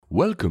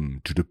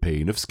Welcome to The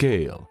Pain of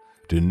Scale,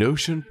 the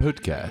Notion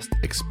podcast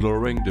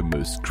exploring the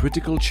most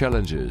critical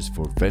challenges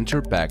for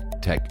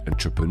venture-backed tech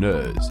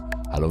entrepreneurs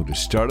along the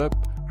startup,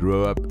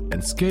 grow-up,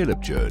 and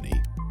scale-up journey.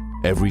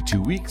 Every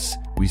 2 weeks,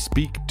 we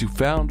speak to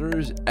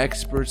founders,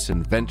 experts,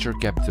 and venture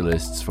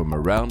capitalists from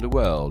around the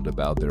world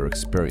about their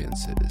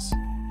experiences.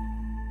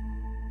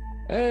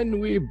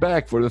 And we're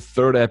back for the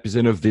third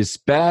episode of this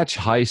batch.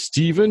 Hi,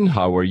 Stephen.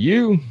 How are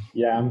you?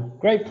 Yeah, I'm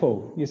great,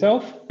 Paul.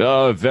 Yourself?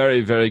 Oh,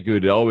 very, very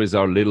good. Always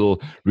our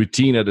little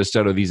routine at the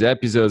start of these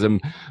episodes. I'm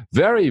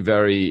very,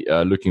 very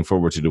looking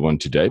forward to the one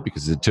today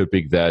because it's a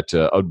topic that,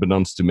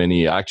 unbeknownst to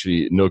many, I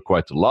actually know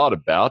quite a lot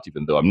about,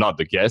 even though I'm not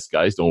the guest,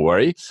 guys, don't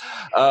worry.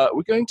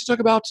 We're going to talk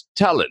about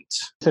talent.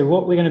 So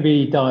what we're going to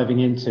be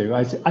diving into,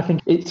 I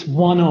think it's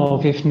one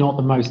of, if not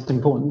the most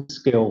important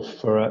skill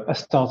for a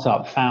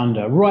startup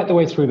founder right the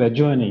way through their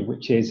journey,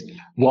 which is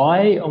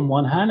why on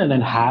one hand, and then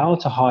how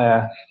to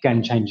hire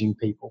game-changing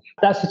people.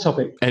 That's the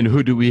topic. And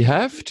who do we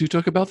have to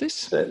talk about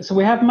this? So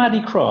we have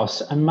Maddie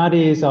Cross, and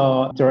Maddie is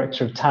our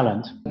Director of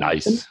Talent.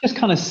 Nice. Let's just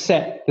kind of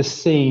set the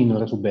scene a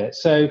little bit.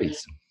 So,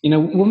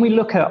 when we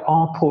look at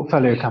our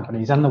portfolio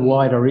companies and the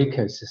wider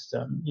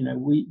ecosystem,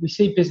 we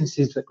see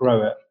businesses that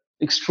grow at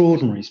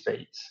extraordinary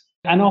speeds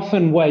and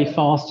often way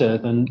faster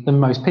than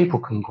most people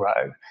can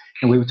grow.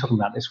 And we were talking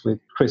about this with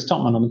Chris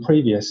Topman on the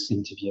previous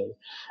interview.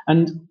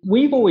 And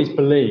we've always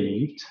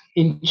believed,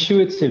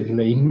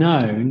 intuitively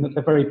known, that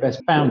the very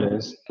best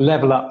founders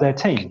level up their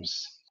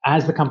teams.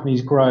 As the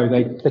companies grow,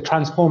 they're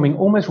transforming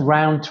almost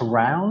round to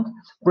round,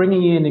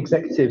 bringing in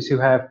executives who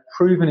have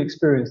proven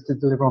experience to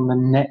deliver on the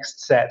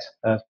next set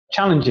of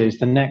challenges,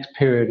 the next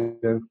period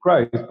of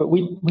growth. But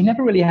we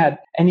never really had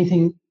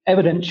anything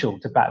evidential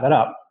to back that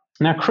up.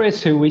 Now,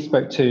 Chris, who we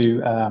spoke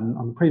to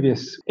on the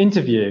previous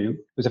interview,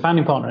 was a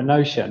founding partner at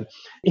Notion.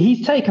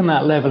 He's taken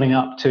that leveling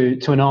up to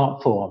an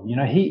art form.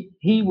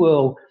 He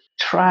will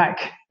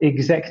track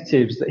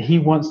executives that he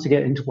wants to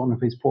get into one of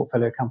his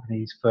portfolio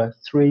companies for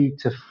 3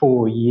 to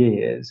 4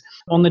 years.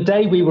 On the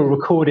day we were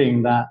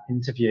recording that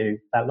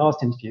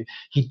last interview,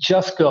 he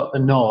just got the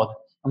nod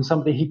on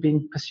somebody he'd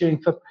been pursuing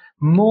for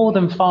more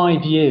than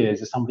 5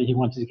 years as somebody he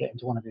wanted to get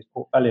into one of his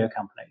portfolio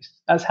companies.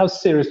 That's how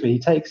seriously he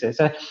takes it.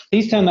 So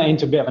he's turned that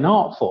into a bit of an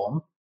art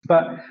form.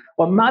 But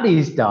what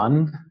Maddie's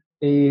done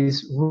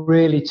is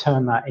really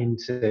turn that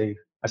into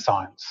a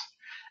science.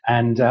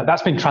 And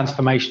that's been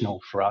transformational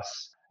for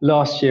us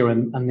last year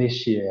and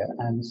this year.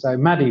 And so,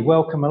 Maddie,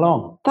 welcome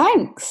along.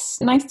 Thanks.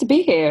 Nice to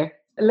be here.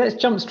 Let's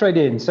jump straight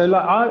in. So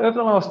over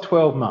the last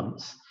 12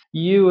 months,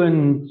 you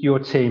and your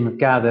team have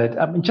gathered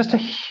just a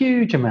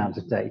huge amount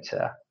of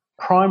data,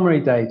 primary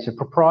data,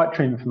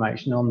 proprietary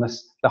information on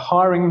the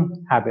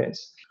hiring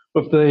habits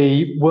of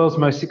the world's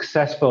most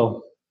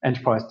successful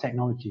enterprise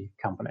technology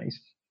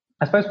companies.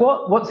 I suppose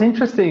what's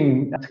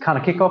interesting to kind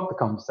of kick off the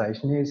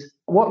conversation is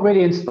what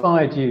really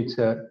inspired you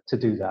to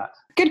do that?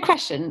 Good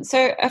question.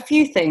 So a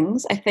few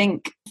things. I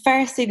think,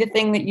 firstly, the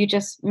thing that you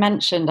just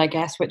mentioned, I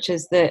guess, which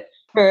is that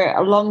for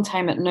a long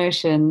time at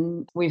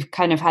Notion, we've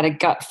kind of had a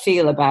gut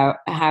feel about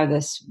how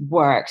this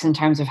works in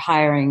terms of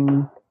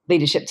hiring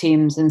leadership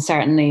teams. And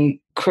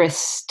certainly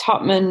Chris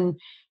Topman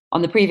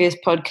on the previous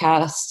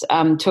podcast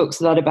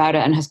talks a lot about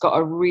it and has got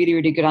a really,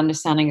 really good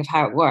understanding of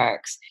how it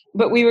works.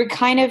 But we were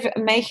kind of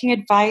making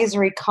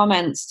advisory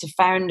comments to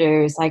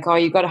founders like, oh,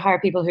 you've got to hire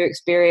people who are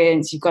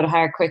experienced, you've got to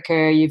hire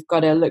quicker, you've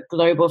got to look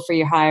global for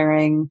your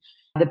hiring.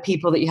 The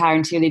people that you hire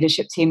into your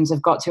leadership teams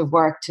have got to have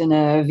worked in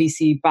a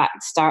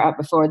VC-backed startup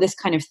before, this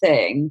kind of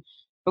thing.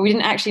 But we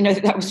didn't actually know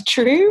that was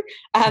true.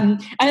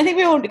 And I think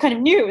we all kind of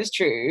knew it was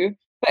true.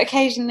 But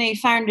occasionally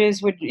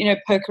founders would,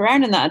 poke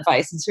around in that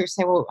advice and sort of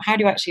say, well, how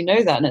do you actually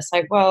know that? And it's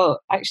like, well,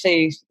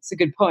 actually, it's a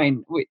good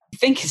point. We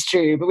think it's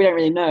true, but we don't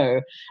really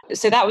know.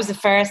 So that was the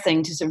first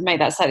thing to sort of make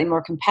that slightly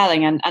more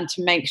compelling and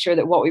to make sure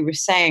that what we were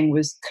saying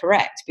was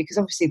correct. Because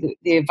obviously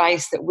the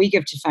advice that we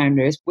give to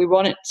founders, we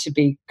want it to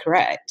be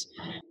correct.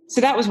 So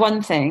that was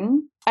one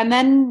thing. And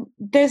then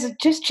there's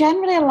just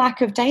generally a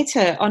lack of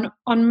data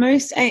on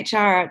most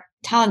HR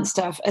talent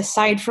stuff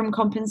aside from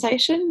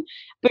compensation.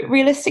 But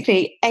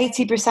realistically,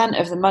 80%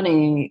 of the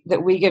money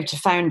that we give to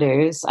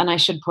founders, and I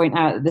should point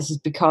out that this is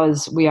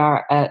because we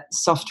are a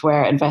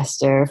software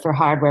investor. For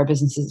hardware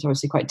businesses, it's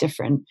obviously quite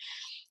different.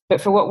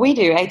 But for what we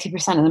do,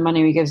 80% of the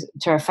money we give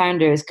to our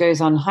founders goes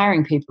on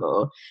hiring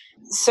people.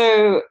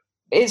 So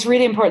it's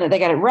really important that they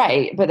get it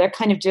right, but they're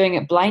kind of doing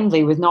it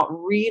blindly with not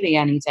really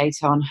any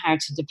data on how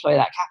to deploy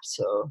that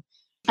capital.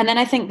 And then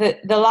I think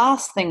that the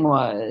last thing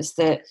was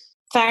that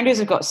founders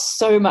have got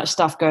so much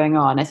stuff going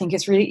on. I think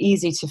it's really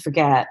easy to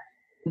forget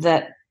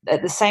that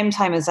at the same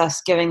time as us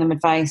giving them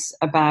advice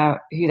about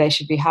who they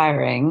should be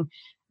hiring,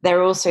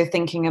 they're also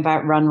thinking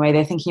about runway.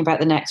 They're thinking about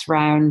the next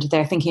round.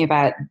 They're thinking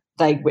about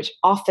like which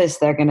office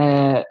they're going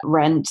to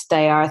rent.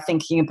 They are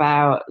thinking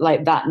about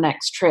like that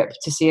next trip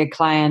to see a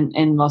client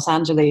in Los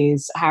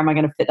Angeles. How am I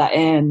going to fit that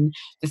in?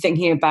 They're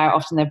thinking about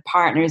often their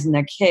partners and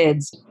their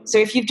kids. So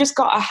if you've just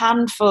got a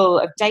handful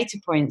of data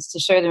points to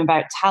show them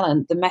about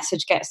talent, the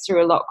message gets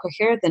through a lot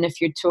quicker than if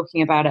you're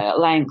talking about it at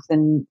length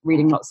and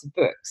reading lots of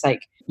books.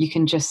 Like you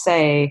can just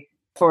say,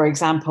 for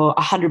example,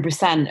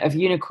 100% of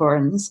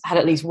unicorns had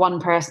at least one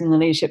person in the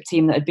leadership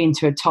team that had been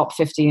to a top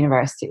 50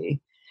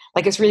 university.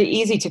 Like it's really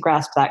easy to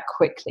grasp that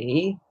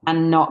quickly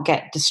and not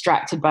get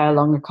distracted by a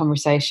longer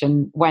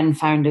conversation when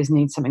founders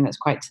need something that's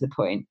quite to the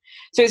point.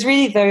 So it's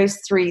really those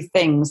three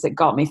things that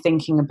got me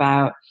thinking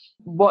about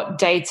what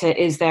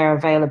data is there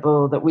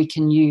available that we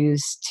can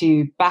use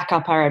to back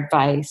up our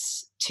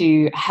advice,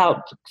 to help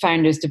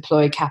founders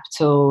deploy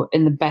capital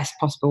in the best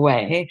possible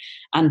way,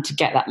 and to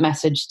get that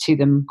message to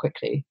them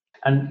quickly.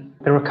 And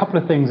there are a couple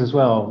of things as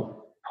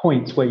well,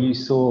 points where you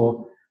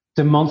saw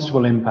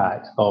demonstrable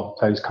impact of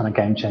those kind of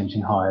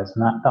game-changing hires.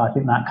 And that I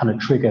think that kind of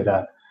triggered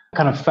a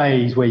kind of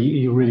phase where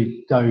you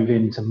really dove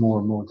into more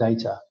and more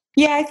data.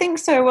 Yeah, I think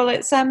so. Well,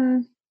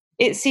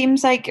 it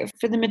seems like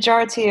for the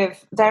majority of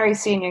very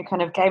senior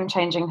kind of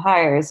game-changing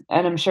hires,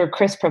 and I'm sure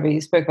Chris probably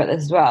spoke about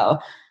this as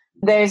well,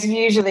 there's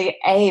usually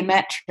a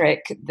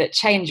metric that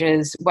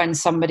changes when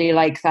somebody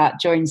like that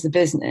joins the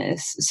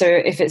business. So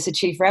if it's a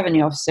chief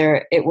revenue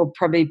officer, it will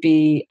probably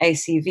be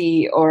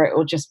ACV, or it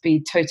will just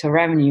be total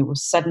revenue will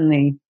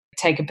suddenly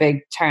take a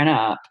big turn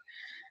up.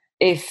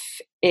 If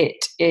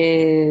it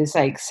is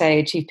like,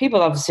 say, chief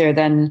people officer,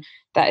 then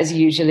that is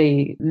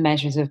usually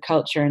measures of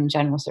culture and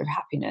general sort of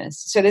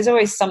happiness. So there's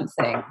always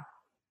something.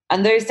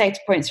 And those data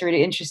points are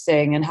really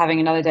interesting, and having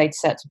another data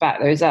set to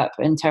back those up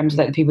in terms of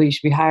like the people you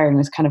should be hiring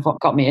is kind of what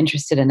got me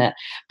interested in it.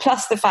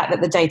 Plus the fact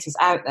that the data's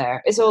out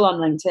there. It's all on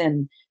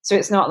LinkedIn. So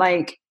it's not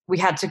like we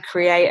had to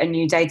create a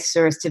new data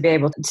source to be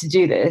able to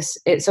do this.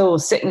 It's all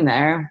sitting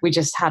there. We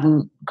just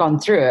hadn't gone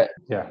through it.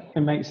 Yeah,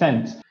 it makes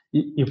sense.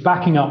 You're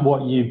backing up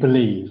what you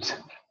believed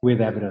with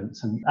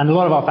evidence. And a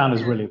lot of our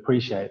founders really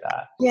appreciate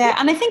that. Yeah.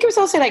 And I think it was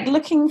also like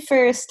looking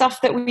for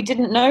stuff that we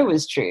didn't know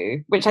was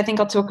true, which I think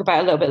I'll talk about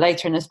a little bit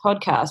later in this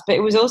podcast. But it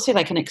was also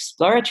like an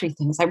exploratory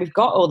thing. It's like we've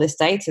got all this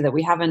data that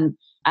we haven't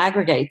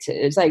aggregated.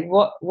 It's like,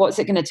 what's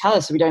it going to tell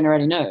us that we don't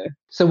already know?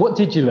 So what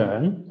did you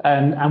learn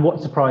and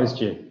what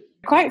surprised you?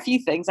 Quite a few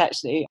things,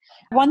 actually.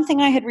 One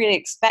thing I had really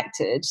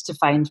expected to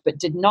find but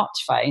did not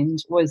find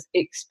was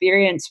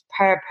experience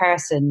per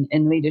person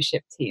in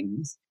leadership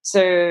teams.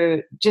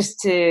 So just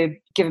to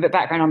give a bit of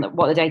background on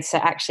what the data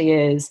set actually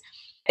is,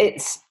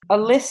 it's a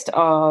list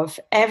of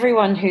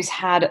everyone who's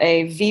had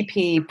a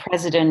VP,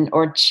 president,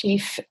 or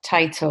chief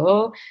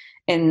title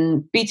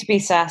in B2B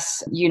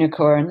SaaS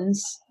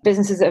unicorns,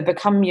 businesses that have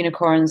become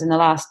unicorns in the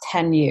last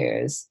 10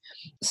 years.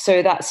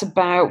 So that's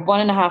about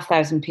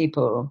 1,500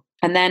 people.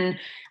 And then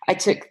I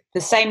took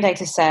the same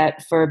data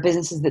set for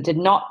businesses that did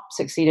not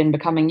succeed in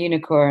becoming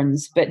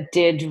unicorns, but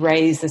did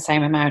raise the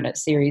same amount at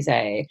Series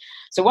A.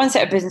 So one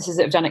set of businesses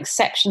that have done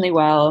exceptionally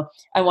well,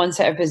 and one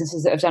set of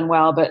businesses that have done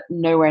well, but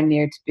nowhere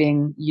near to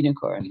being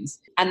unicorns.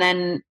 And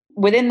then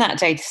within that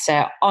data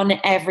set, on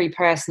every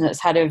person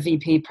that's had a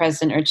VP,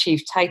 president, or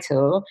chief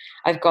title,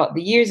 I've got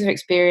the years of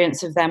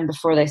experience of them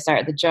before they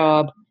started the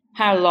job,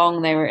 how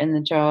long they were in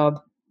the job,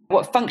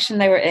 what function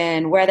they were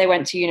in, where they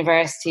went to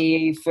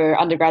university for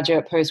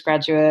undergraduate,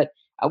 postgraduate,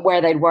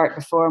 where they'd worked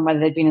before, and whether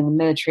they'd been in the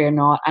military or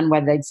not, and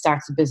whether they'd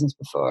started a business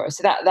before.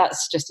 So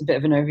that's just a bit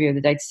of an overview of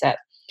the data set.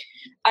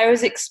 I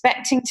was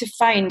expecting to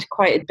find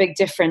quite a big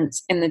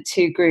difference in the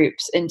two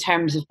groups in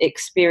terms of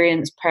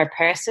experience per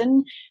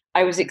person.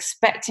 I was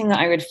expecting that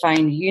I would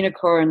find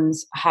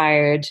unicorns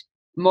hired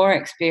more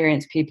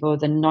experienced people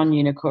than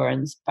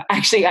non-unicorns, but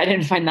actually I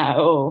didn't find that at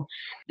all.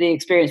 The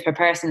experience per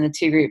person in the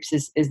two groups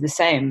is the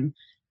same.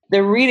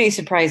 The really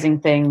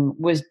surprising thing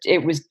was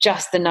it was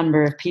just the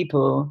number of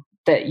people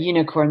that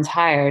unicorns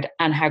hired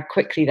and how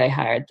quickly they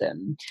hired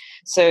them.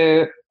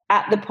 So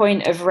at the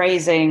point of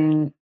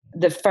raising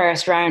the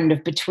first round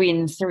of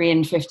between $3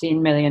 and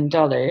 $15 million,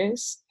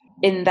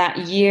 in that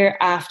year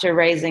after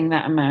raising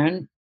that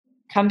amount,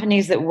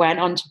 companies that went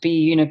on to be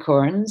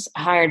unicorns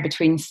hired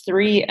between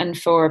 3 and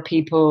 4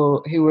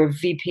 people who were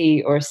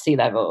VP or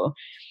C-level,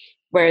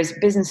 whereas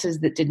businesses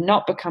that did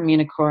not become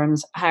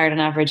unicorns hired on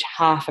average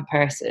half a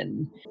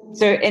person.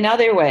 So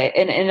another way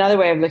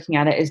of looking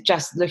at it is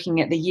just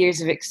looking at the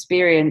years of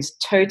experience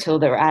total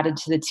that were added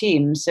to the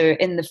team. So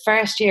in the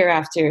first year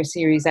after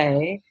Series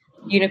A,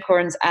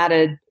 unicorns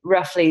added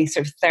roughly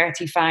sort of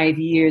 35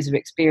 years of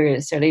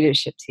experience to their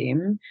leadership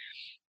team,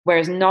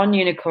 whereas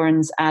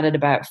non-unicorns added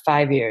about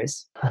 5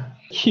 years.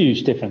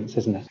 Huge difference,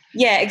 isn't it?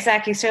 Yeah,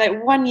 exactly. So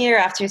like 1 year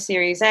after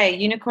Series A,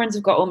 unicorns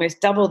have got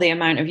almost double the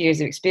amount of years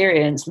of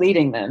experience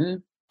leading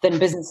them than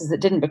businesses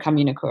that didn't become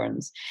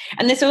unicorns.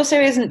 And this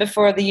also isn't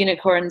before the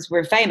unicorns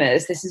were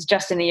famous. This is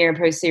just in the year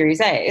post Series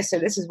A. So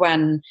this is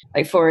when,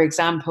 like, for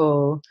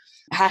example,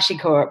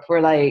 HashiCorp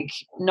were like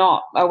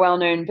not a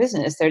well-known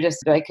business. They're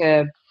just like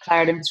a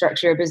cloud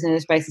infrastructure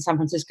business based in San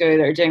Francisco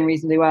that are doing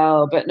reasonably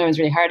well, but no one's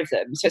really heard of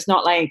them. So it's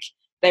not like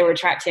they were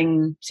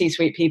attracting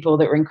C-suite people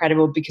that were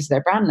incredible because of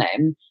their brand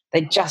name.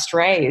 They just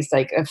raised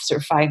like a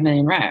sort of 5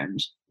 million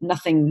round.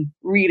 Nothing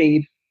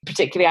really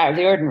particularly out of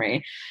the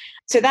ordinary.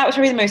 So that was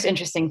really the most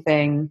interesting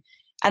thing.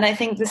 And I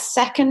think the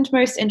second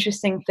most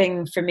interesting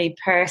thing for me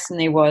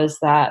personally was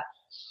that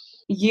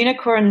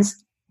unicorns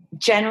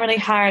generally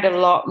hired a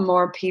lot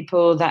more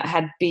people that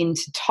had been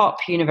to top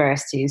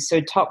universities,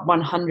 so top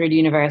 100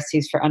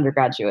 universities for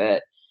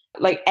undergraduate.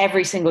 Like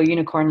every single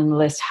unicorn on the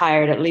list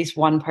hired at least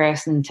one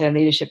person to a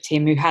leadership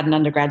team who had an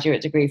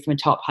undergraduate degree from a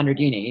top 100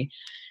 uni.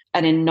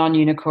 And in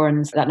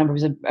non-unicorns, that number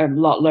was a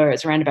lot lower.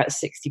 It's around about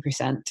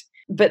 60%.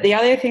 But the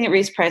other thing that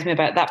really surprised me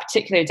about that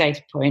particular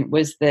data point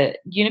was that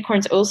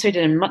unicorns also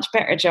did a much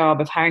better job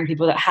of hiring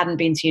people that hadn't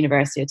been to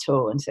university at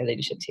all into their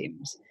leadership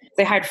teams.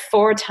 They hired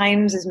 4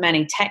 times as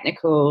many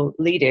technical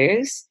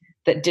leaders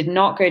that did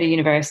not go to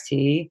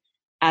university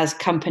as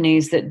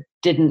companies that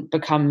didn't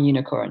become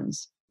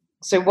unicorns.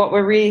 So what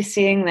we're really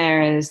seeing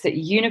there is that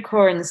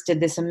unicorns did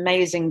this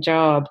amazing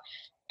job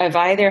of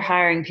either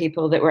hiring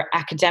people that were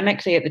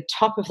academically at the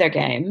top of their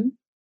game,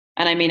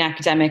 and I mean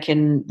academic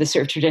in the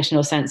sort of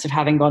traditional sense of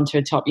having gone to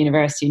a top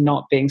university,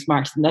 not being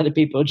smarter than other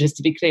people, just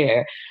to be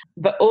clear,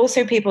 but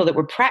also people that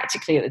were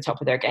practically at the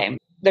top of their game.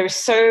 They were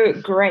so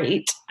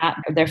great at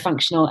their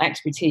functional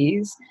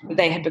expertise that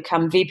they had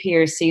become VP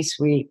or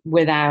C-suite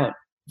without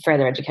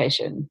further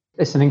education.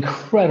 It's an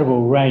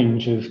incredible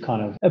range of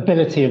kind of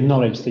ability and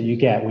knowledge that you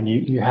get when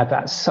you have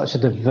that such a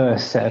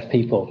diverse set of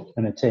people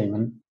in a team.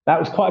 And that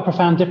was quite a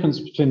profound difference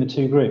between the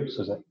two groups,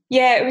 was it?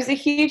 Yeah, it was a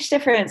huge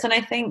difference. And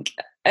I think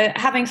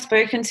having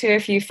spoken to a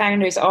few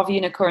founders of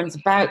unicorns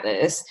about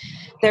this,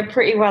 they're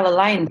pretty well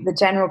aligned. The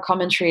general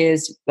commentary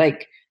is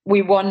like,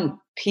 we want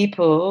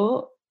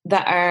people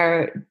that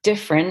are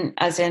different,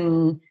 as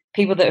in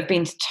people that have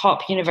been to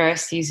top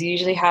universities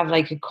usually have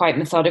like a quite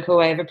methodical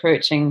way of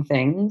approaching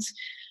things.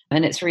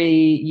 And it's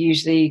really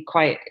usually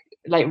quite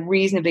like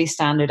reasonably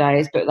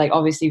standardized, but like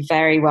obviously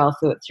very well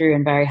thought through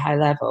and very high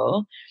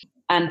level.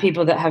 And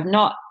people that have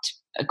not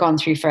gone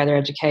through further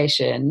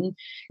education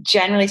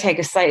generally take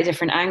a slightly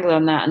different angle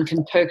on that and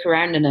can poke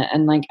around in it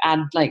and like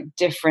add like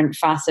different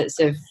facets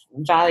of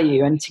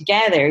value. And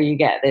together you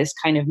get this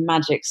kind of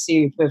magic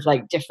soup of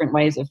like different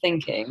ways of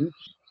thinking.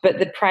 But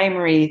the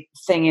primary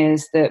thing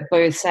is that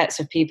both sets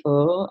of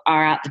people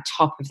are at the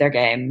top of their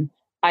game,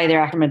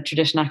 either from a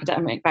traditional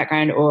academic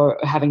background or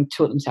having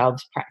taught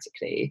themselves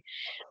practically.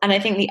 And I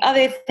think the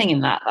other thing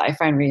in that I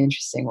found really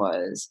interesting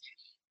was,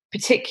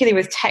 particularly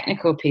with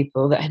technical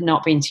people that had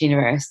not been to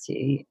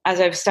university, as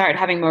I've started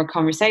having more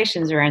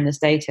conversations around this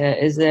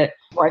data, is that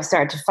what I've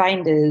started to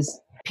find is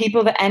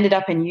people that ended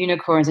up in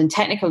unicorns and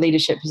technical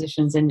leadership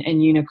positions in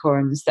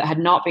unicorns that had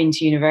not been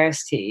to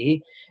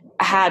university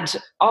had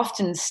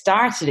often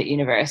started at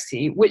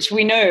university, which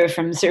we know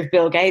from sort of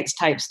Bill Gates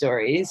type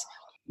stories.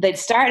 They'd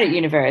started at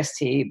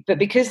university, but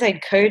because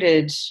they'd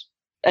coded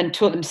and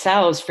taught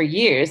themselves for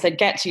years, they'd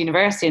get to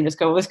university and just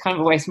go, well, this is kind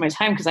of a waste of my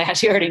time because I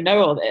actually already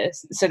know all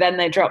this. So then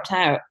they dropped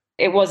out.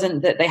 It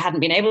wasn't that they hadn't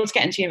been able to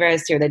get into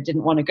university or they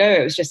didn't want to go.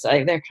 It was just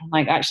like, they're kind of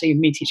like, actually,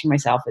 me teaching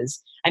myself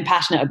is, I'm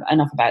passionate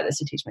enough about this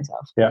to teach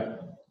myself. Yeah.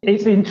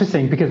 It's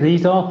interesting because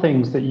these are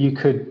things that you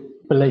could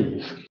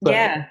believe.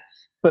 Yeah.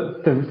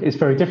 But it's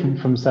very different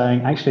from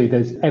saying, actually,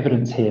 there's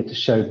evidence here to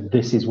show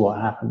this is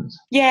what happens.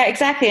 Yeah,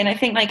 exactly. And I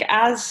think like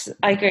as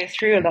I go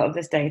through a lot of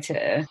this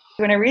data,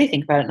 when I really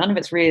think about it, none of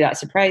it's really that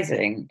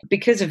surprising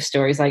because of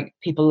stories like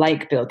people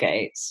like Bill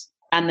Gates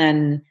and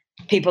then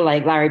people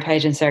like Larry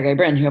Page and Sergey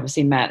Brin, who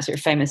obviously met sort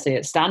of famously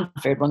at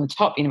Stanford, one of the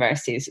top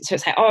universities. So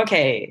it's like, oh,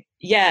 okay,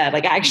 yeah,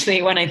 like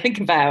actually when I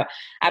think about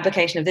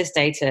application of this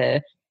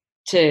data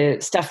to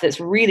stuff that's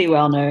really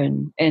well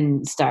known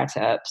in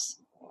startups,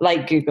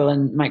 like Google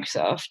and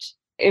Microsoft,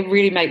 it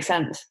really makes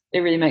sense. It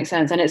really makes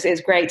sense. And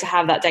it's great to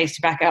have that data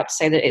to back up to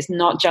say that it's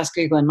not just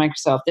Google and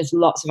Microsoft. There's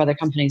lots of other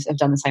companies that have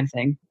done the same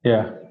thing.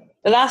 Yeah.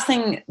 The last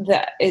thing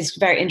that is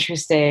very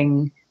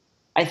interesting,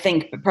 I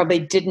think, but probably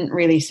didn't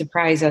really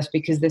surprise us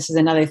because this is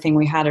another thing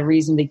we had a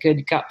reasonably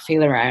good gut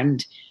feel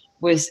around,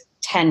 was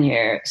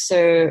tenure.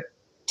 So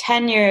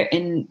tenure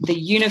in the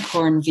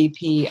unicorn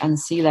VP and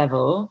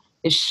C-level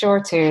is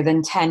shorter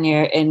than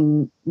tenure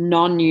in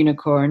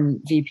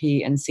non-unicorn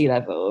VP and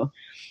C-level.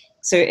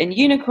 So in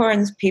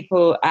unicorns,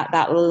 people at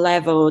that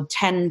level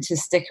tend to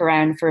stick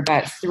around for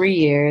about 3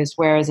 years,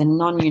 whereas in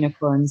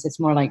non-unicorns, it's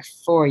more like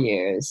 4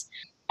 years.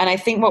 And I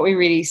think what we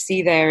really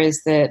see there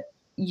is that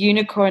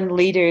unicorn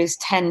leaders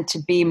tend to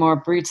be more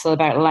brutal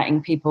about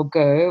letting people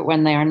go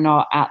when they are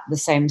not at the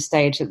same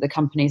stage that the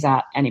company's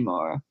at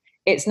anymore.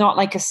 It's not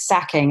like a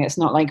sacking. It's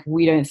not like,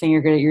 we don't think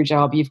you're good at your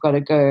job, you've got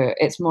to go.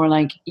 It's more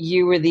like,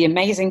 you were the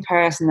amazing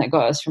person that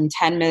got us from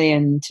 10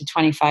 million to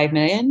 25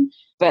 million,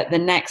 but the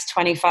next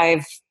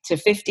 25 to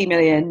 50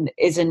 million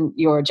isn't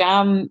your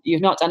jam.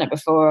 You've not done it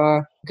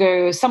before.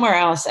 Go somewhere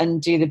else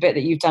and do the bit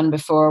that you've done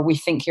before. We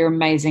think you're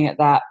amazing at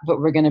that, but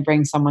we're going to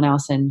bring someone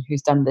else in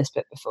who's done this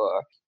bit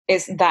before.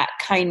 it's that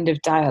kind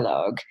of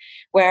dialogue.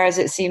 Whereas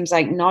it seems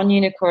like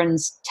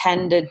non-unicorns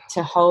tended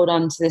to hold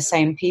on to the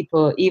same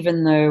people,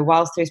 even though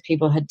whilst those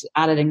people had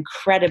added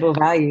incredible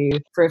value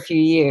for a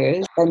few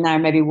years, they now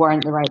maybe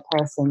weren't the right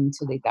person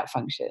to lead that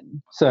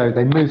function. So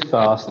they move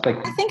fast. I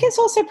think it's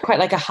also quite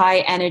like a high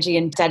energy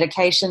and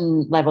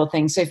dedication level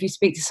thing. So if you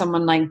speak to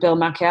someone like Bill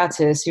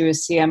Maciatis, who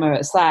was CMO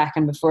at Slack,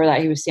 and before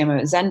that he was CMO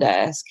at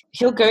Zendesk,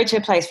 he'll go to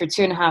a place for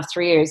 2.5,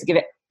 3 years, give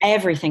it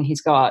everything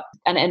he's got,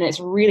 and it's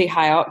really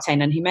high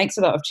octane, and he makes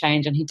a lot of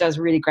change, and he does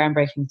really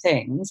groundbreaking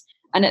things.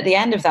 And at the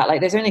end of that,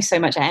 like, there's only so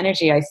much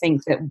energy I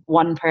think that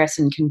one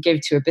person can give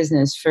to a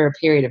business for a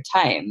period of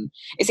time.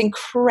 It's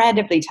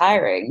incredibly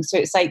tiring. So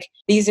it's like,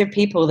 these are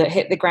people that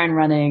hit the ground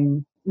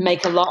running,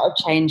 make a lot of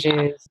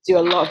changes, do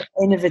a lot of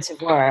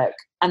innovative work,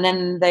 and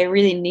then they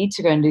really need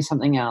to go and do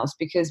something else,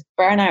 because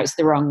burnout's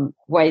the wrong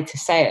way to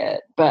say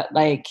it, but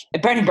like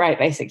burning bright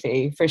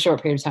basically for a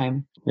short period of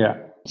time. Yeah.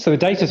 So the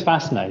data's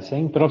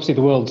fascinating, but obviously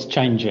the world's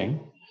changing.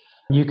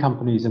 New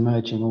companies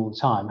emerging all the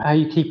time. How are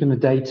you keeping the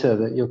data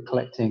that you're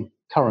collecting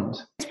current?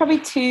 It's probably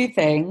two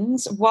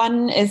things.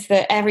 One is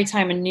that every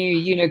time a new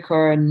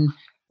unicorn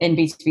in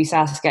B2B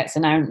SaaS gets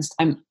announced,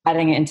 I'm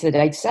adding it into the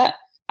data set.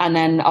 And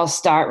then I'll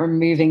start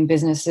removing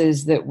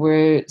businesses that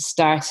were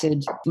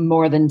started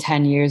more than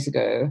 10 years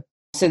ago.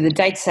 So the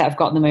data set I've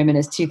got at the moment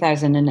is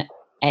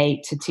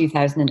 2008 to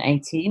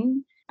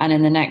 2018. And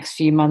in the next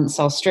few months,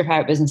 I'll strip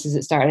out businesses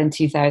that started in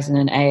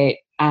 2008,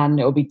 and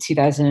it'll be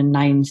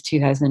 2009 to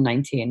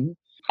 2019.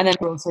 And then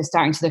we're also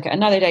starting to look at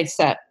another data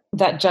set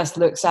that just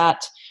looks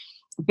at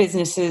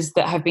businesses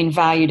that have been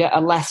valued at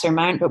a lesser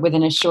amount, but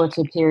within a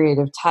shorter period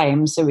of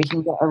time. So we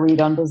can get a read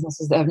on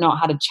businesses that have not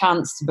had a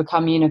chance to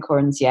become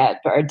unicorns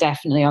yet, but are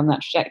definitely on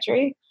that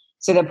trajectory.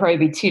 So there'll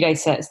probably be two data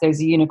sets.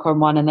 There's a unicorn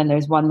one, and then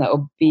there's one that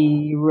will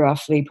be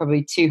roughly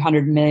probably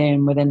 200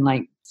 million within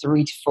like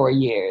 3 to 4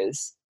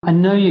 years. I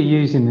know you're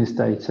using this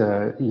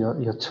data,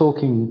 you're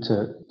talking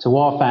to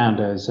our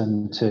founders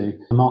and to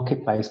the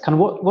marketplace. Kind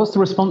of what's the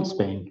response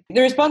been? The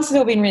response has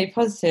all been really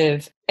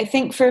positive. I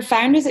think for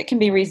founders, it can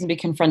be reasonably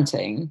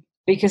confronting,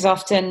 because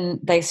often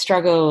they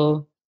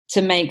struggle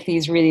to make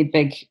these really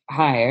big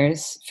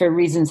hires for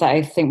reasons that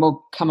I think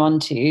we'll come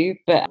on to.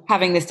 But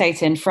having this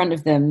data in front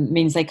of them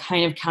means they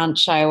kind of can't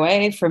shy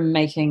away from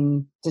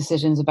making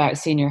decisions about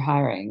senior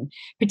hiring,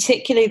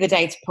 particularly the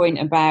data point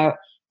about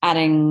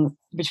adding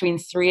between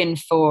 3 and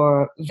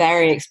 4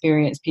 very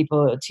experienced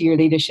people to your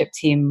leadership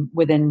team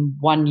within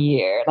 1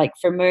 year. Like,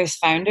 for most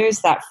founders,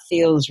 that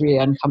feels really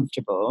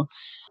uncomfortable.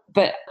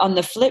 But on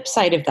the flip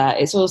side of that,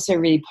 it's also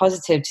really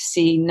positive to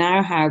see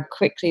now how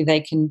quickly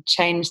they can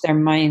change their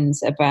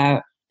minds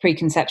about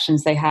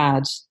preconceptions they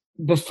had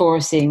before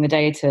seeing the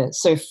data.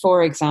 So,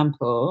 for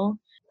example,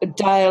 a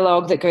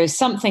dialogue that goes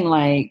something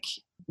like,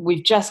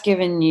 we've just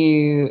given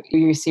you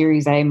your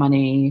Series A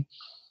money.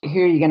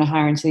 Who are you going to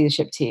hire into the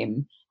leadership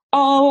team?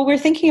 Oh, well, we're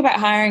thinking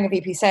about hiring a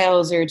VP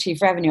sales or a chief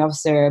revenue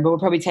officer, but we'll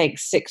probably take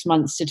 6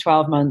 months to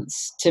 12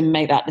 months to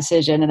make that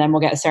decision. And then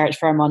we'll get a search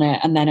firm on it.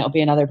 And then it'll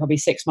be another probably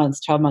 6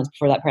 months, 12 months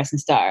before that person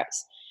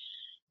starts.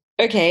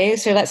 Okay,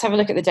 so let's have a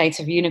look at the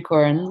data of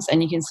unicorns.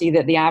 And you can see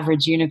that the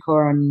average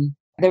unicorn,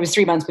 there was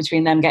 3 months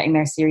between them getting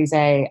their Series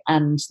A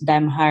and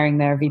them hiring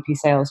their VP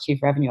sales,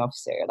 chief revenue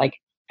officer. Like,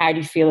 how do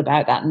you feel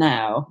about that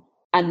now?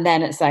 And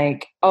then it's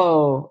like,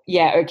 oh,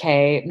 yeah,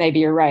 okay, maybe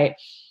you're right.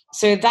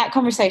 So that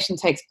conversation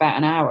takes about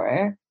an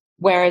hour,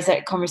 whereas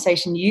that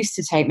conversation used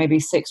to take maybe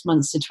 6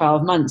 months to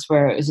 12 months,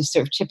 where it was just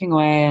sort of chipping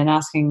away and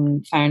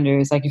asking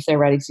founders, like, if they're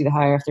ready to do the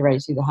hire, if they're ready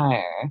to do the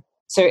hire.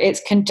 So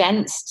it's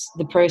condensed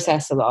the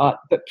process a lot,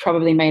 but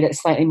probably made it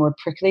slightly more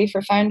prickly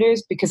for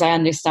founders, because I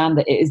understand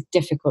that it is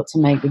difficult to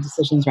make the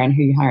decisions around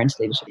who you hire into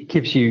leadership. It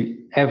gives you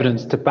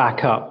evidence to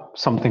back up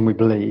something we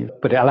believe,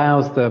 but it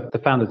allows the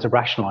founder to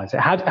rationalize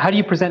it. How do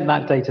you present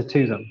that data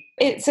to them?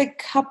 It's a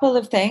couple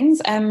of things.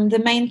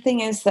 The main thing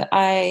is that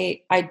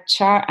I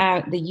chart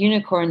out the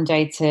unicorn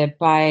data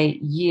by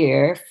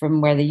year,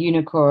 from where the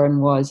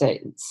unicorn was at,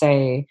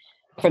 say,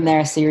 from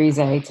their Series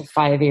A to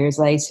 5 years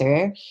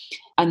later.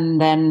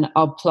 And then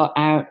I'll plot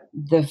out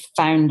the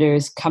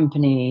founder's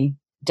company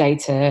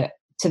data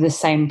to the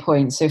same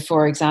point. So,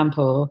 for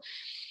example,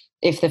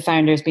 if the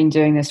founder's been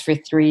doing this for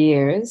 3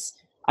 years,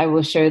 I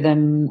will show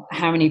them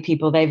how many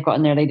people they've got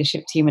in their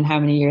leadership team and how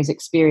many years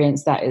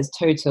experience that is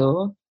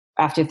total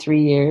after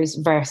 3 years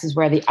versus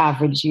where the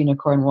average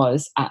unicorn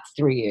was at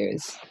 3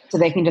 years. So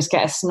they can just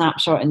get a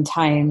snapshot in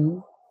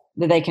time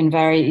that they can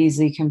very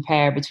easily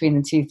compare between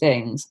the two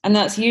things. And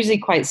that's usually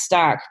quite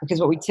stark, because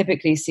what we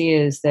typically see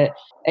is that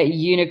a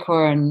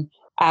unicorn,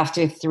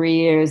 after 3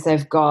 years,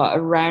 they've got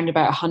around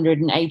about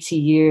 180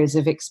 years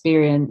of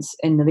experience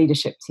in the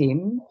leadership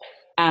team.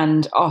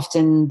 And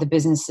often the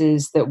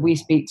businesses that we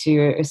speak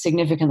to are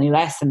significantly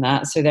less than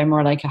that. So they're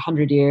more like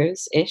 100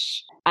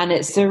 years-ish. And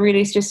it's a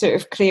really just sort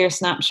of clear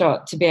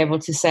snapshot to be able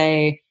to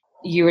say,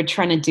 you were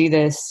trying to do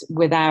this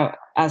without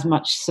as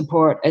much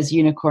support as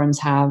unicorns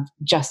have,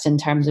 just in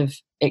terms of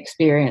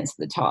experience at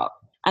the top.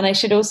 And I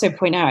should also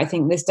point out, I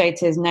think this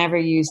data is never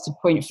used to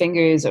point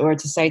fingers or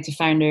to say to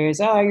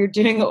founders, oh, you're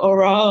doing it all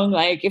wrong.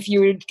 Like if you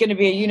were going to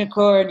be a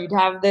unicorn, you'd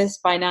have this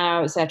by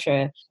now,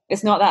 etc.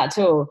 It's not that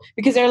at all.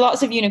 Because there are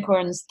lots of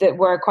unicorns that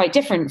were quite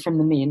different from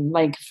the mean.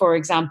 Like, for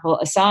example,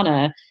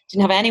 Asana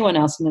didn't have anyone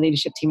else in the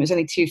leadership team. It was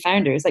only 2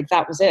 founders. Like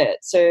that was it.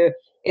 So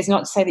it's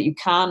not to say that you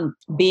can't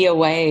be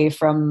away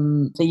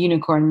from the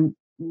unicorn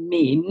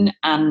mean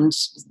and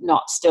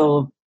not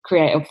still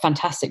create a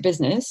fantastic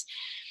business.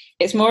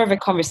 It's more of a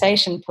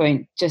conversation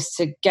point just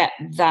to get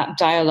that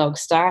dialogue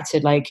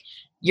started. Like,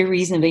 you're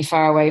reasonably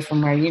far away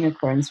from where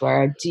unicorns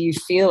were. Do you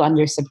feel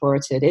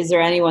under-supported? Is there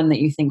anyone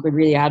that you think would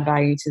really add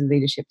value to the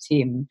leadership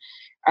team?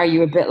 Are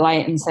you a bit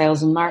light in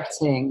sales and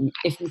marketing?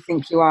 If you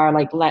think you are,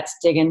 like, let's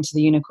dig into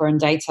the unicorn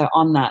data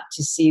on that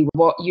to see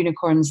what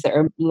unicorns that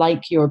are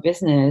like your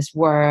business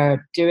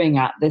were doing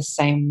at this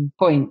same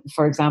point,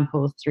 for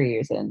example, 3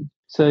 years in.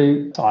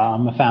 So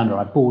I'm a founder.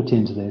 I bought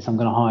into this. I'm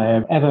going to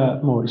hire ever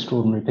more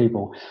extraordinary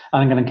people.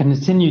 And I'm going to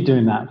continue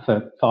doing that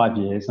for 5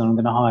 years. And I'm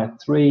going to hire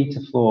 3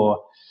 to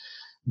 4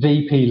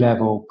 VP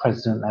level,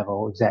 president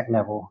level, exec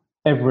level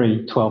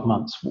every 12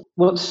 months.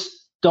 What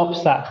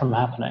stops that from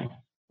happening?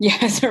 Yeah,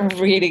 it's a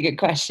really good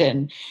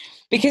question.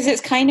 Because it's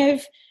kind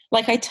of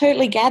like, I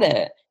totally get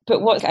it.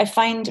 But what I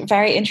find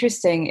very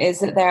interesting is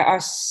that there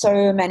are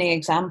so many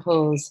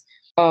examples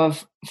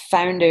of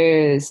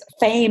founders,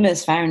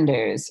 famous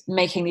founders,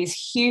 making these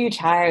huge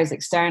hires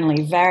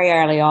externally very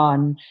early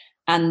on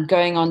and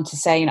going on to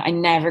say, I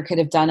never could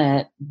have done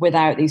it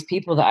without these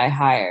people that I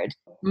hired.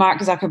 Mark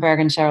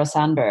Zuckerberg and Sheryl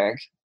Sandberg,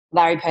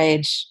 Larry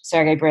Page,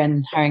 Sergey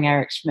Brin hiring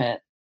Eric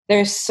Schmidt.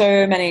 There's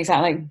so many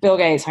examples, like Bill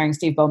Gates hiring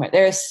Steve Ballmer.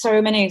 There are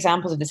so many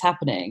examples of this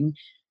happening,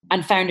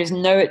 and founders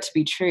know it to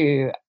be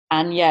true.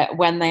 And yet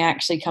when they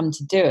actually come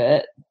to do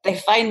it, they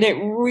find it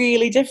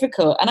really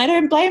difficult. And I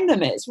don't blame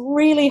them. It's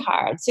really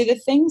hard. So the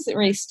things that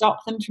really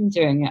stop them from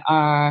doing it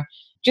are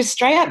just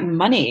straight up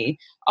money.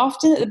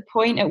 Often at the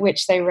point at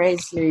which they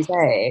raise Series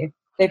A,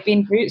 they've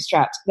been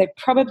bootstrapped. They've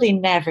probably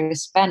never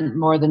spent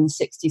more than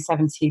 60,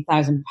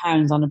 70,000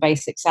 pounds on a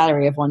basic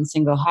salary of one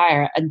single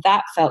hire. And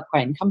that felt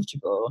quite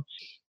uncomfortable.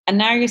 And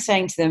now you're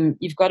saying to them,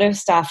 you've got to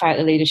staff out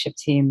the leadership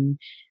team,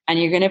 and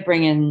you're going to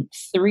bring in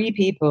 3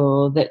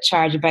 people that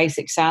charge a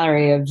basic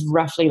salary of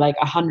roughly like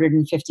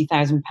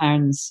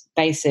 £150,000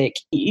 basic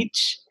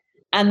each.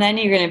 And then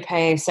you're going to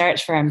pay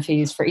search firm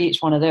fees for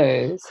each one of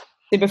those.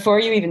 So before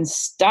you even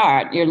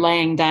start, you're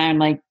laying down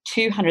like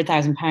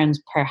 £200,000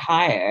 per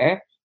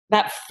hire.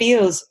 That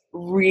feels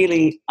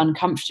really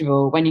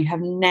uncomfortable when you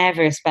have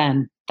never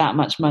spent that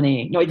much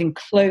money, not even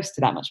close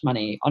to that much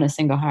money on a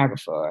single hire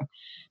before.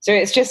 So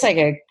it's just like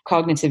a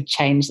cognitive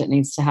change that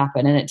needs to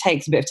happen, and it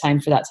takes a bit of time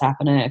for that to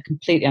happen, and I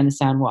completely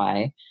understand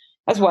why.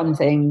 That's one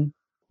thing.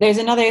 There's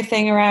another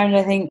thing around,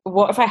 I think,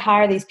 what if I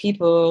hire these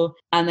people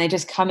and they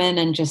just come in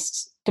and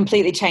just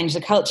completely change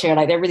the culture?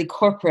 Like, they're really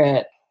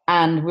corporate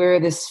and we're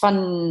this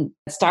fun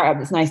startup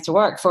that's nice to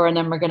work for, and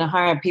then we're going to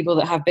hire people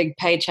that have big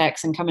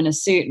paychecks and come in a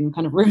suit and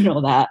kind of ruin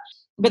all that.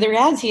 But the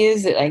reality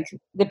is that, like,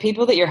 the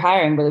people that you're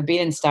hiring will have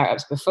been in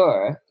startups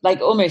before.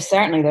 Like, almost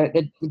certainly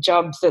the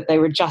jobs that they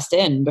were just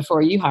in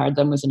before you hired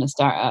them was in a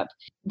startup.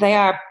 They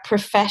are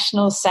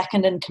professional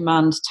second in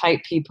command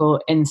type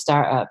people in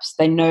startups.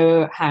 They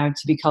know how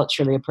to be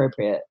culturally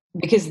appropriate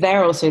because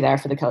they're also there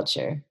for the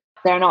culture.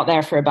 They're not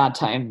there for a bad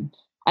time.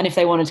 And if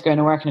they wanted to go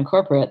and work in a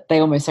corporate, they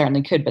almost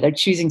certainly could, but they're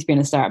choosing to be in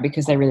a startup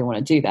because they really want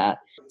to do that.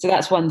 So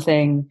that's one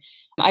thing.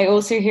 I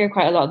also hear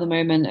quite a lot at the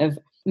moment of,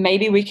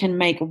 maybe we can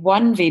make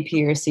 1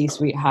 VP or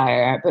C-suite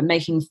hire, but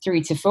making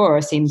 3 to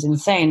 4 seems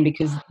insane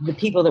because the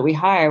people that we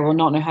hire will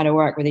not know how to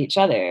work with each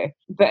other.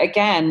 But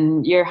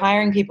again, you're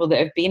hiring people that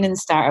have been in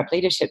startup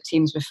leadership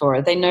teams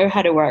before. They know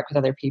how to work with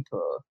other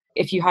people.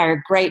 If you hire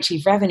a great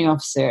chief revenue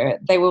officer,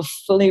 they will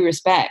fully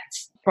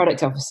respect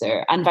product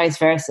officer and vice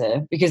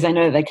versa because they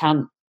know that they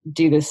can't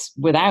do this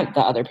without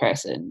the other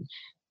person.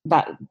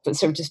 That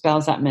sort of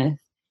dispels that myth.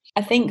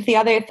 I think the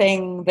other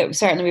thing that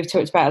certainly we've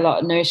talked about a lot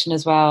at Notion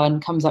as well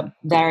and comes up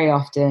very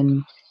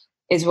often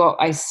is what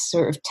I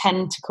sort of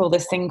tend to call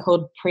this thing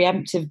called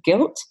preemptive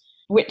guilt,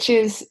 which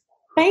is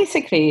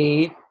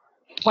basically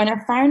when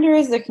a founder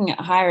is looking at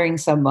hiring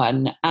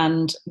someone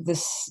and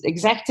this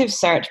executive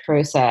search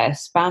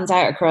process spans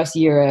out across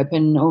Europe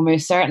and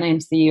almost certainly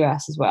into the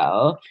US as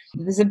well,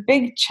 there's a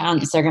big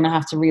chance they're going to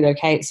have to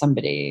relocate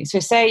somebody. So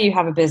say you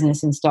have a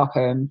business in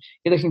Stockholm,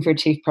 you're looking for a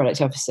chief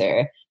product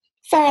officer.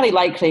 Fairly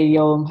likely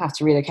you'll have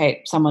to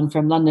relocate someone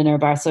from London or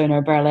Barcelona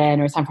or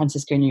Berlin or San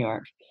Francisco, New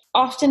York.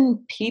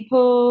 Often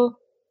people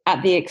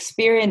at the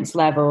experience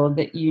level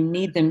that you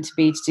need them to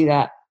be to do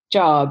that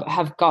job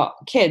have got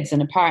kids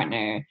and a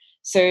partner.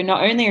 So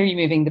not only are you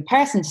moving the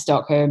person to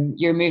Stockholm,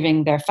 you're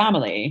moving their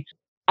family.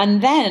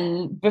 And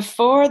then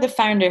before the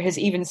founder has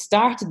even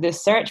started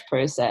this search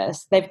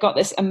process, they've got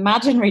this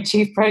imaginary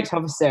chief product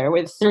officer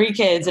with 3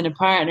 kids and a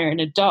partner and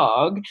a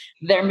dog.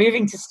 They're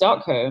moving to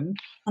Stockholm.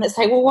 And it's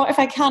like, well, what if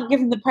I can't give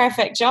them the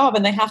perfect job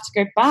and they have to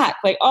go back?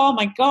 Like, oh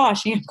my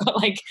gosh, you've got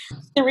like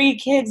 3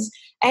 kids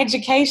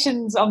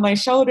education's on my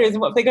shoulders, and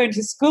what if they go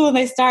into school and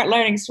they start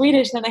learning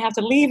Swedish, and then they have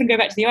to leave and go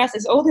back to the US?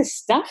 There's all this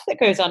stuff that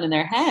goes on in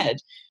their head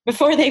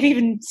before they've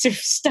even sort of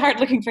start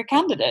looking for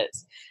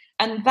candidates.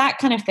 And that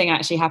kind of thing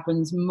actually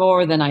happens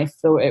more than I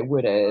thought it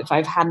would have.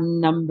 I've had a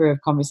number of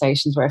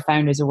conversations where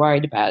founders are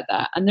worried about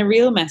that. And the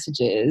real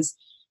message is,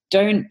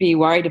 don't be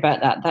worried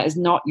about that. That is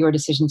not your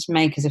decision to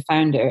make as a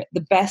founder.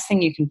 The best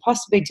thing you can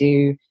possibly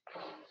do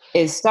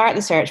is start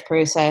the search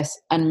process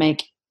and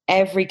make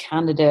every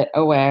candidate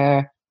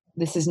aware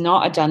this is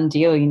not a done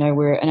deal. You know,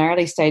 we're an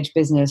early stage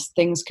business.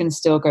 Things can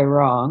still go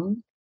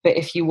wrong. But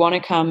if you want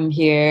to come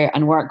here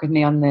and work with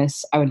me on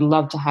this, I would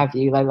love to have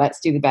you. Like, let's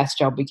do the best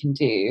job we can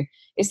do.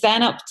 It's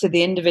then up to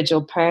the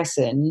individual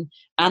person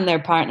and their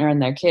partner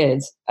and their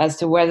kids as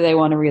to whether they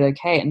want to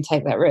relocate and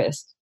take that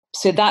risk.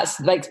 So that's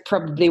like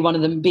probably one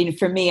of them, being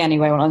for me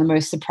anyway, one of the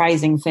most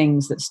surprising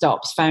things that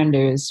stops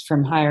founders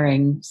from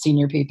hiring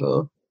senior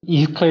people.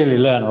 You've clearly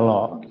learned a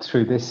lot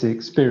through this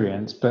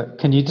experience, but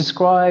can you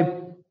describe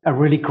a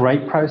really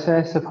great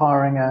process of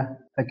hiring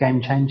a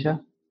game changer?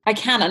 I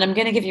can, and I'm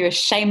going to give you a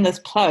shameless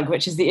plug,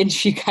 which is the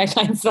interview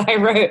guidelines that I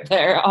wrote that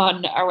are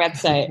on our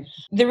website.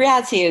 The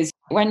reality is,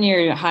 when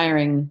you're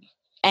hiring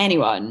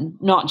anyone,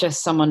 not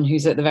just someone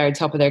who's at the very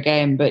top of their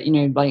game, but, you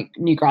know, like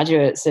new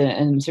graduates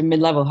and sort of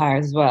mid-level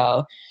hires as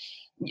well,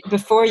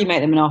 before you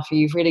make them an offer,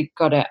 you've really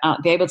got to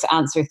be able to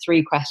answer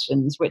 3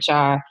 questions, which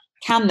are,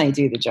 can they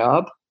do the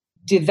job?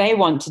 Do they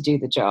want to do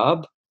the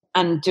job?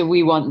 And do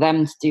we want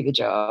them to do the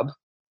job?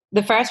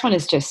 The first one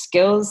is just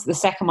skills. The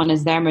second one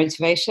is their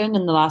motivation.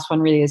 And the last one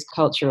really is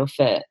cultural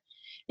fit.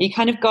 You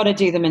kind of got to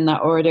do them in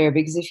that order,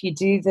 because if you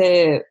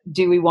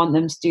do we want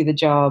them to do the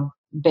job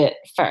bit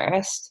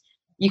first,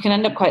 you can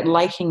end up quite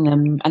liking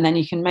them. And then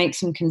you can make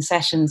some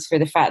concessions for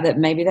the fact that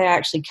maybe they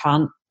actually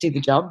can't do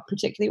the job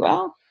particularly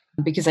well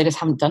because they just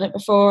haven't done it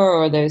before,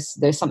 or there's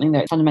something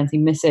that's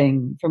fundamentally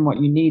missing from what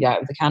you need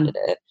out of the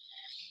candidate.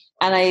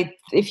 And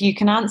if you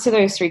can answer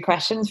those 3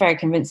 questions very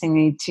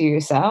convincingly to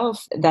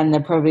yourself, then they're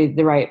probably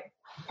the right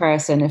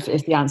person if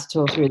the answer to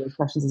all 3 of those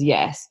questions is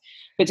yes.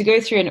 But to go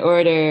through in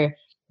order,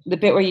 the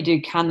bit where you do,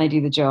 can they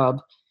do the job?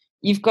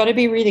 You've got to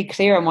be really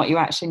clear on what you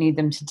actually need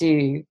them to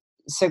do.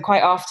 So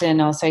quite often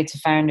I'll say to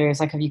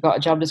founders, like, have you got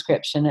a job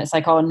description? It's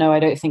like, oh no,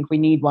 I don't think we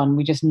need one.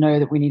 We just know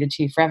that we need a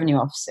chief revenue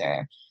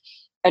officer.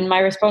 And my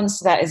response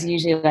to that is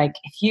usually like,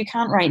 if you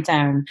can't write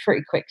down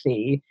pretty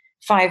quickly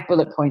 5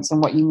 bullet points on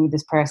what you need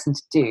this person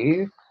to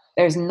do,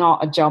 there's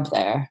not a job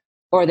there,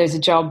 or there's a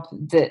job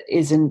that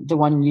isn't the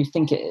one you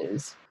think it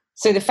is.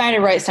 So the founder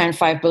writes down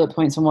 5 bullet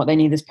points on what they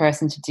need this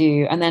person to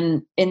do. And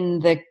then in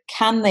the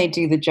can they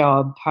do the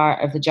job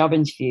part of the job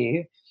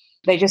interview,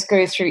 they just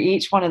go through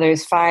each one of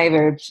those 5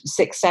 or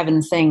 6,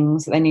 7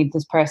 things that they need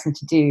this person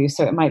to do.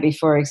 So it might be,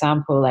 for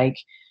example, like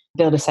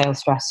build a sales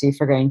strategy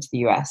for going to the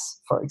US,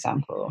 for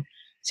example.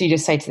 So you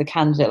just say to the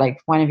candidate, like,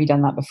 when have you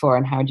done that before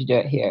and how would you do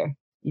it here?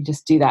 You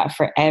just do that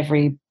for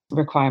every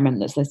requirement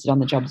that's listed on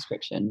the job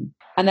description.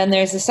 And then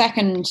there's a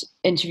second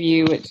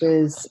interview, which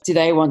is, do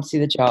they want to do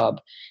the job?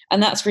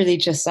 And that's really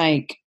just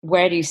like,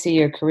 where do you see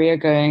your career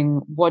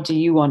going? What do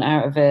you want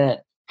out of it?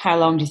 How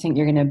long do you think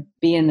you're going to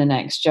be in the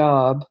next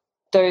job?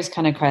 Those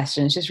kind of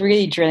questions, just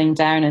really drilling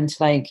down into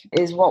like,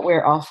 is what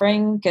we're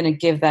offering going to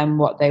give them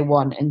what they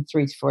want in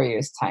 3 to 4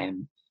 years'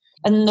 time?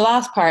 And the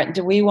last part,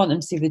 do we want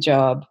them to do the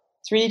job?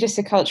 It's really just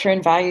a culture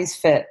and values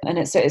fit, and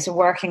it's a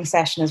working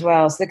session as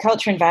well. So the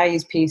culture and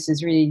values piece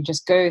is really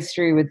just go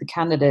through with the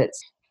candidates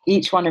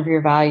each one of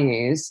your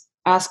values,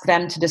 ask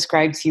them to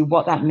describe to you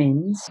what that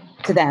means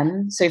to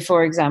them. So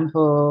for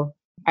example,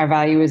 our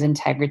value is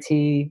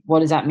integrity.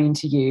 What does that mean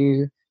to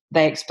you?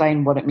 They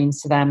explain what it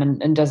means to them,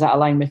 and does that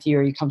align with you?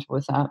 Are you comfortable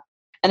with that?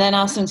 And then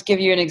ask them to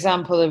give you an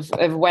example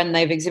of when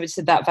they've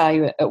exhibited that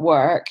value at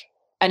work.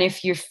 And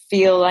if you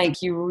feel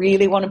like you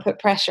really want to put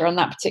pressure on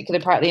that particular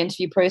part of the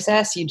interview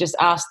process, you just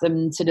ask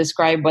them to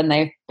describe when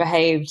they've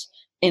behaved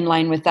in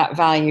line with that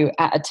value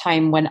at a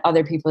time when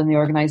other people in the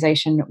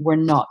organization were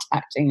not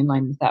acting in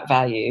line with that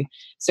value.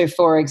 So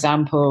for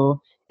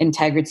example,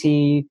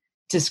 integrity,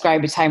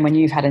 describe a time when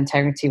you've had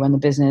integrity when the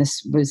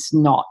business was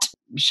not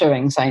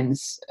showing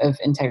signs of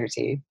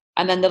integrity.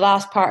 And then the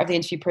last part of the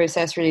interview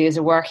process really is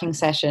a working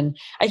session.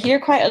 I hear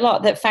quite a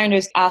lot that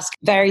founders ask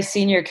very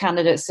senior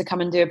candidates to come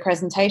and do a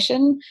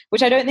presentation,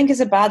 which I don't think is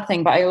a bad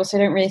thing, but I also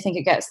don't really think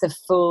it gets the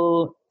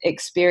full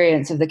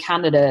experience of the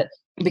candidate,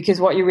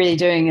 because what you're really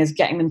doing is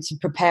getting them to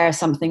prepare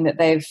something that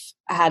they've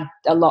had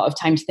a lot of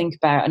time to think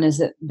about and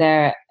is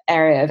their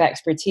area of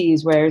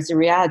expertise. Whereas the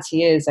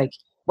reality is, like,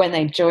 when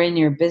they join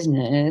your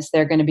business,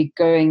 they're going to be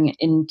going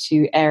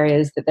into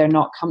areas that they're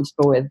not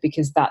comfortable with,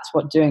 because that's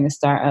what doing a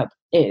startup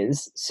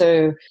is.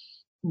 So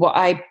what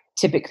I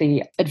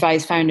typically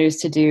advise founders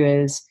to do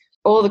is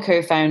all the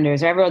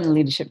co-founders or everyone on the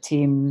leadership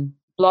team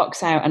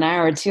blocks out an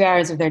hour or 2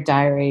 hours of their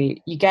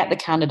diary. You get the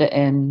candidate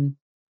in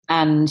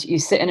and you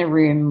sit in a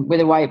room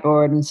with a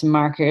whiteboard and some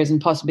markers and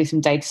possibly some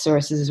data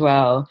sources as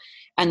well.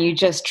 And you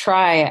just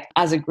try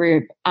as a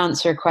group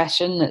answer a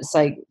question that's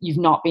like you've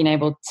not been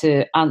able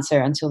to answer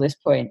until this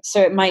point. So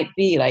it might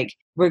be like,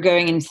 we're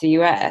going into the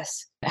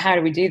US. How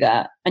do we do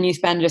that? And you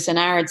spend just an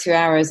hour, 2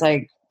 hours,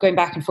 like going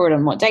back and forward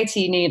on what data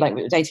you need, like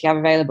what data you have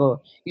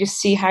available. You just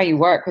see how you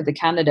work with the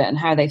candidate and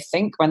how they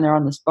think when they're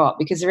on the spot.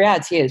 Because the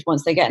reality is,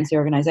 once they get into the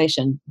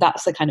organization,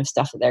 that's the kind of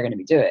stuff that they're going to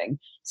be doing.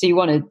 So you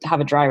want to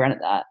have a dry run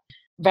at that.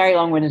 Very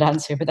long-winded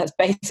answer, but that's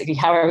basically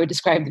how I would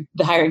describe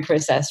the hiring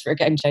process for a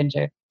game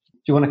changer.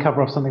 Do you want to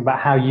cover off something about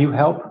how you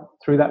help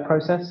through that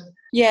process?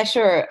 Yeah,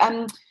 sure.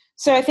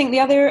 So I think the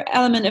other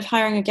element of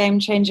hiring a game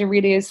changer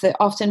really is that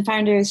often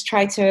founders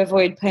try to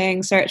avoid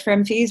paying search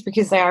firm fees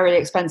because they are really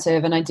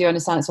expensive. And I do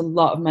understand it's a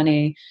lot of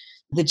money.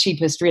 The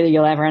cheapest really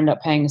you'll ever end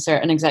up paying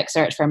an exec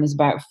search firm is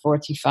about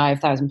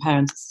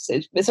 £45,000.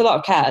 It's a lot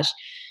of cash.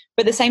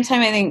 But at the same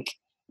time, I think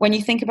when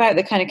you think about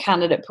the kind of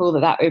candidate pool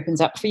that opens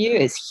up for you,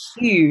 it's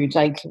huge.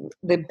 Like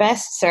the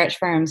best search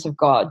firms have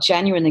got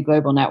genuinely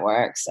global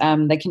networks.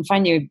 They can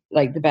find you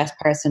like the best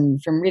person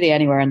from really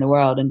anywhere in the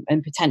world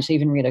and potentially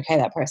even relocate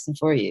that person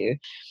for you.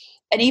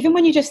 And even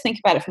when you just think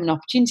about it from an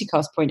opportunity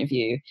cost point of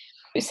view,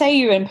 say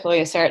you employ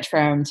a search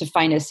firm to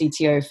find a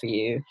CTO for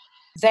you,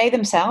 they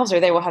themselves, or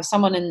they will have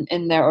someone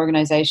in their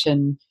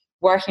organization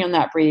working on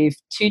that brief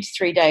 2 to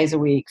 3 days a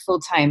week, full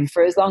time,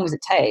 for as long as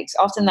it takes.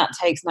 Often that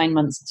takes 9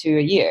 months to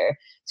a year.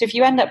 So if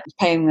you end up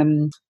paying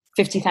them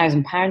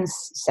 £50,000,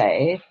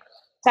 say,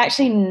 it's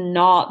actually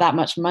not that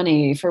much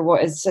money for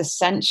what is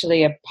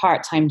essentially a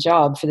part-time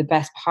job for the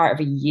best part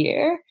of a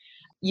year.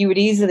 You would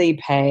easily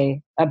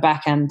pay a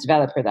back-end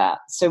developer that.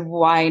 So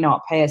why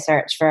not pay a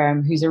search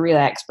firm who's a real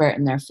expert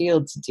in their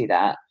field to do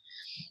that?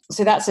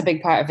 So that's a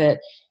big part of it.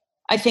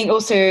 I think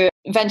also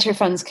venture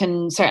funds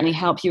can certainly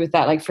help you with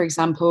that. Like, for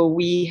example,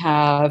 we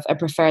have a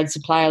preferred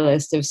supplier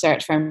list of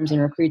search firms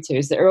and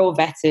recruiters that are all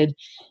vetted.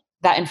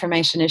 That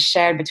information is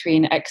shared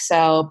between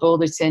Excel,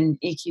 Boulderton,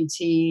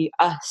 EQT,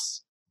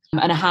 us,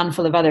 and a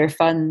handful of other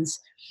funds.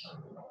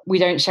 We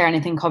don't share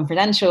anything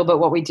confidential, but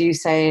what we do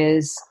say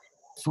is,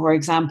 for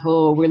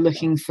example, we're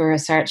looking for a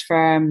search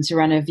firm to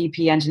run a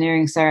VP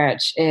engineering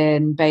search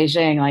in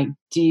Beijing. Like,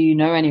 do you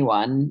know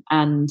anyone?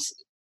 And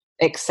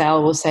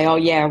Excel will say, oh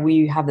yeah,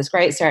 we have this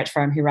great search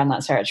firm who ran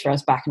that search for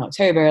us back in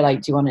October.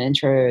 Like, do you want an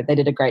intro? They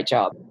did a great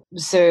job.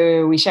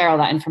 So we share all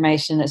that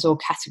information. It's all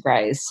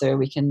categorized so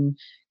we can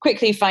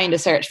quickly find a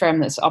search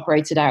firm that's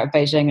operated out of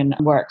Beijing and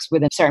works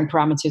within certain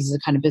parameters as the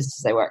kind of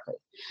businesses they work with.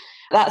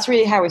 That's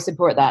really how we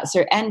support that.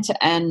 So end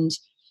to end,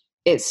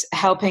 it's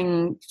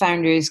helping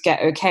founders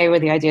get okay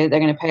with the idea that they're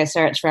going to pay a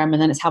search firm,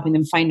 and then it's helping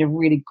them find a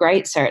really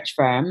great search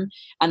firm,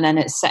 and then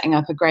it's setting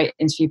up a great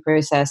interview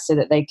process so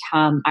that they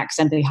can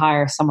accidentally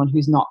hire someone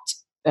who's not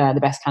the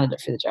best candidate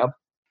for the job.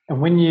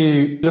 And when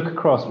you look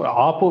across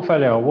our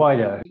portfolio or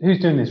wider, who's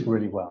doing this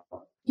really well?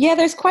 Yeah,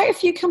 there's quite a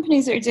few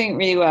companies that are doing it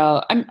really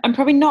well. I'm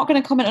probably not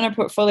going to comment on our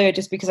portfolio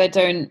just because I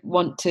don't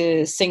want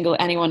to single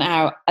anyone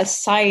out,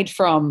 aside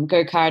from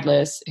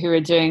GoCardless, who are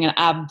doing an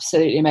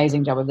absolutely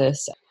amazing job of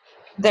this.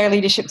 Their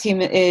leadership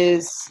team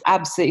is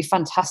absolutely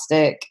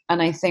fantastic.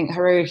 And I think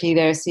Haruki,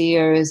 their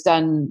CEO, has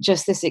done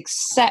just this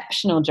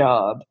exceptional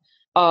job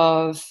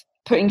of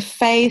putting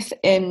faith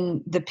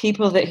in the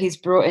people that he's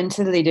brought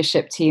into the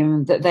leadership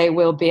team, that they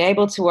will be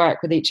able to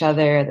work with each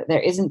other, that there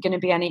isn't going to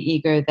be any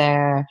ego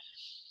there,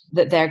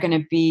 that they're going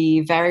to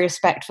be very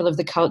respectful of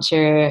the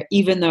culture,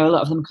 even though a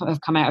lot of them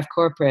have come out of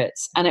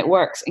corporates. And it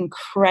works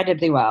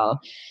incredibly well.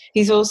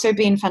 He's also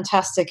been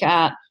fantastic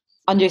at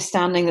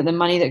understanding that the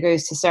money that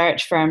goes to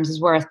search firms is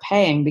worth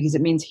paying, because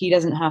it means he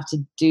doesn't have to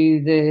do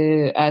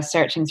the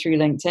searching through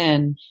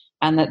LinkedIn,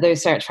 and that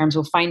those search firms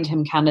will find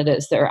him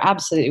candidates that are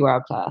absolutely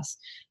world class.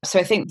 So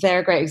I think they're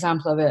a great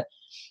example of it.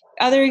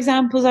 Other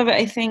examples of it,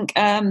 I think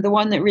the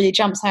one that really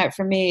jumps out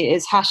for me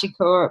is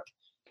HashiCorp,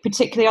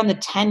 particularly on the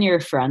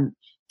tenure front.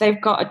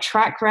 They've got a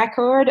track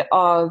record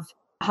of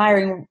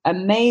hiring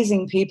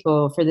amazing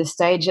people for the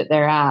stage that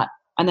they're at.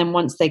 And then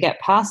once they get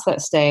past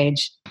that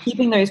stage,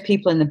 keeping those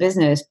people in the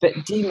business, but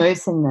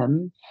demoting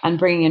them and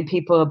bringing in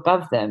people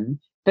above them,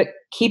 but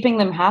keeping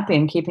them happy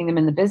and keeping them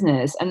in the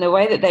business. And the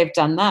way that they've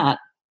done that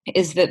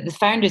is that the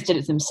founders did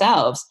it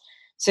themselves.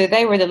 So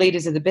they were the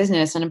leaders of the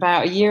business. And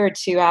about a year or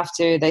two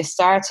after they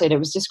started, it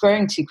was just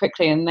growing too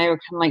quickly. And they were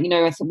kind of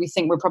like, we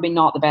think we're probably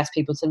not the best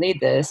people to lead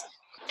this.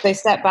 They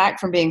stepped back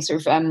from being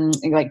sort of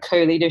like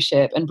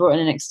co-leadership and brought in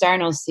an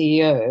external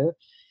CEO.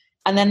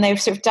 And then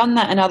they've sort of done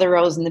that in other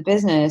roles in the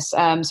business.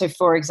 So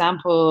for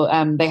example,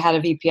 they had a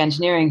VP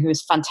engineering who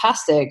was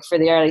fantastic for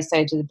the early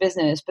stage of the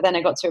business. But then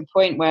it got to a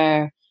point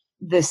where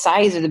the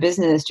size of the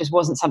business just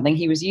wasn't something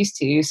he was used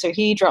to. So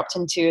he dropped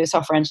into a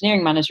software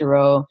engineering manager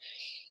role,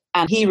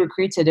 and he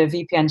recruited a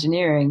VP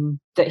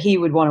engineering that he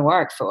would want to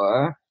work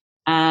for.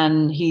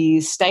 And he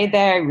stayed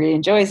there, really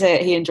enjoys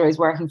it. He enjoys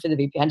working for the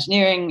VP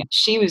engineering.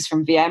 She was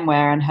from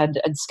VMware and had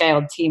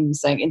scaled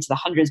teams like into the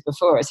hundreds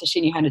before, so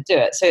she knew how to do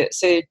it.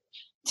 So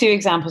two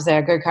examples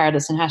there,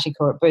 GoCardless and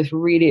HashiCorp, both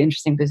really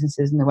interesting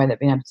businesses in the way they've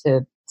been able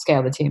to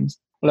scale the teams.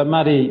 Well,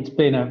 Maddie, it's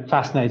been a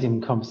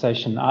fascinating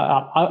conversation.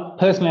 I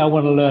personally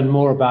want to learn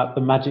more about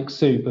the magic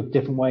soup of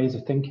different ways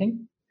of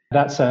thinking.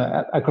 That's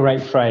a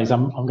great phrase.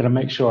 I'm going to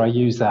make sure I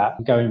use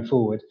that going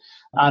forward.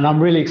 And I'm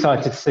really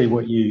excited to see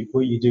what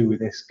you do with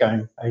this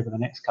going over the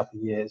next couple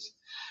of years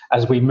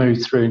as we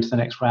move through into the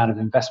next round of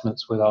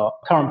investments with our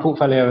current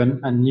portfolio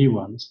and new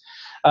ones.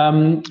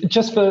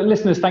 Just for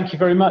listeners, thank you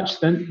very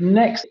much. The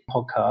next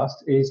podcast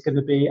is going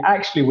to be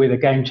actually with a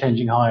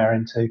game-changing hire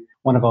into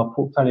one of our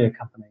portfolio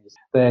companies.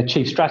 Their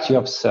Chief Strategy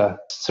Officer,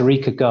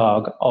 Sarika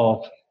Garg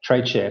of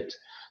Tradeshift,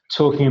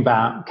 talking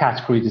about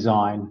category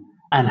design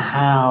and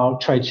how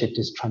Tradeshift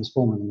is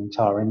transforming the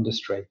entire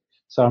industry.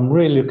 So I'm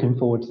really looking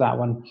forward to that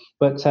one.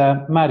 But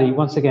Maddie,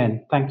 once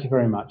again, thank you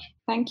very much.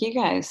 Thank you,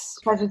 guys.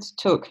 Pleasure to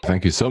talk.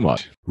 Thank you so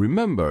much.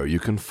 Remember, you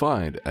can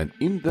find an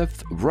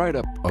in-depth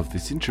write-up of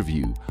this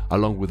interview,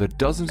 along with the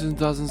dozens and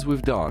dozens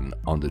we've done,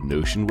 on the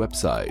Notion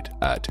website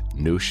at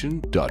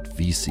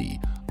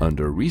notion.vc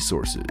under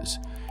Resources.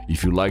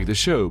 If you like the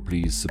show,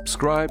 please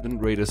subscribe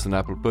and rate us on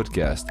Apple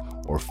Podcast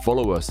or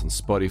follow us on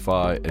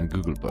Spotify and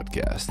Google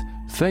Podcast.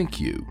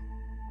 Thank you.